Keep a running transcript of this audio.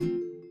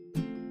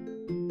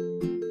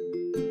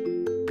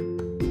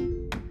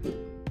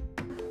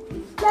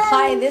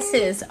Hi, this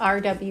is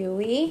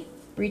RWE,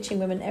 Reaching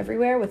Women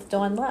Everywhere with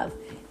Dawn Love.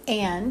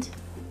 And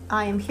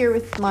I am here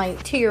with my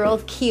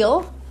 2-year-old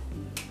Keel.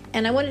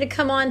 And I wanted to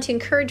come on to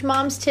encourage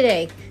moms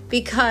today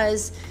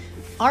because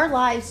our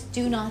lives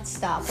do not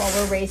stop while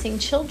we're raising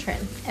children.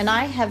 And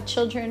I have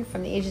children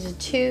from the ages of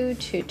 2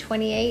 to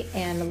 28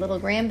 and a little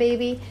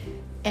grandbaby.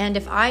 And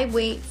if I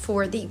wait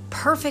for the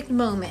perfect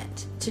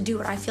moment to do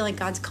what I feel like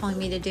God's calling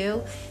me to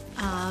do,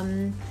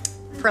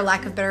 for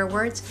lack of better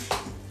words,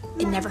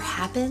 it never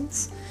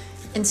happens.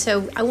 And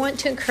so I want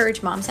to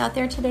encourage moms out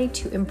there today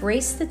to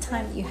embrace the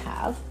time that you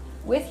have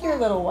with your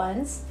little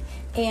ones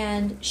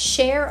and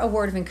share a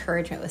word of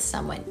encouragement with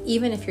someone,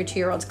 even if your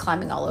 2-year-old's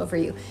climbing all over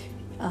you.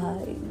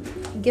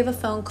 Give a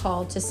phone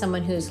call to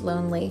someone who's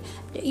lonely.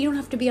 You don't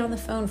have to be on the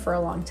phone for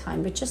a long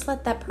time, but just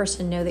let that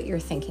person know that you're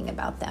thinking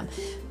about them.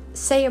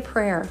 Say a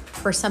prayer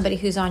for somebody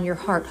who's on your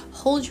heart.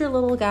 Hold your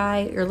little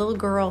guy, your little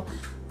girl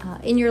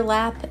in your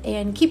lap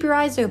and keep your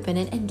eyes open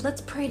and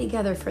let's pray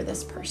together for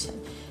this person.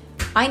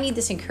 I need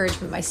this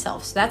encouragement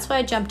myself. So that's why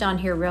I jumped on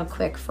here real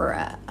quick for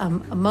a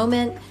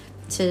moment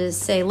to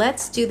say,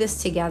 let's do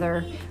this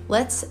together.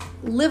 Let's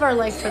live our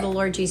life for the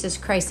Lord Jesus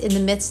Christ in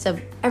the midst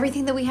of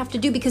everything that we have to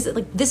do, because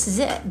this is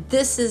it.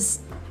 This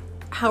is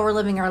how we're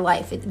living our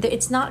life.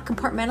 It's not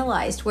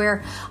compartmentalized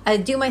where I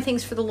do my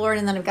things for the Lord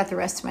and then I've got the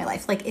rest of my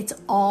life. It's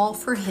all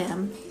for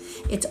Him.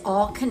 It's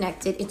all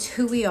connected. It's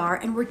who we are.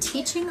 And we're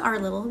teaching our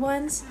little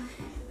ones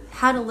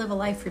how to live a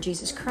life for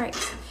Jesus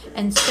Christ.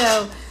 And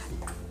so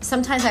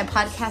sometimes my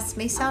podcasts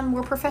may sound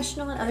more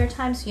professional, and other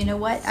times, you know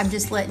what? I'm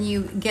just letting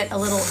you get a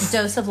little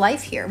dose of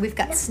life here. We've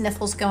got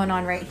sniffles going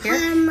on right here.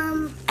 Hi,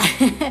 Mom.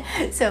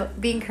 So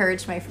be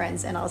encouraged, my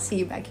friends, and I'll see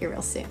you back here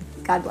real soon.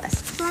 God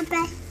bless.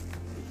 Bye-bye.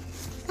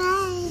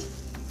 Bye.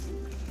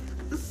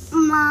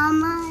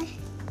 Mama.